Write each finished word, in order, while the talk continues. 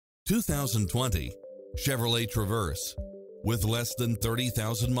2020 Chevrolet Traverse. With less than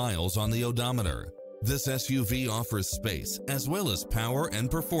 30,000 miles on the odometer, this SUV offers space as well as power and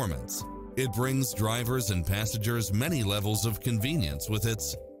performance. It brings drivers and passengers many levels of convenience with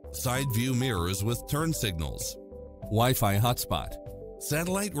its side view mirrors with turn signals, Wi-Fi hotspot,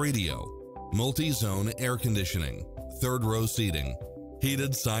 satellite radio, multi-zone air conditioning, third row seating,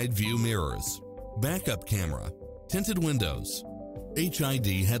 heated side view mirrors, backup camera, tinted windows,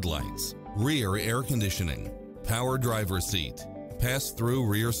 HID headlights, rear air conditioning, power driver seat, pass-through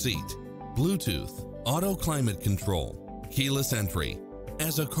rear seat, Bluetooth, auto climate control, keyless entry.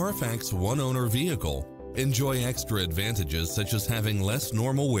 As a Carfax one-owner vehicle, enjoy extra advantages such as having less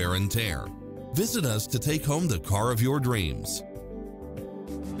normal wear and tear. Visit us to take home the car of your dreams.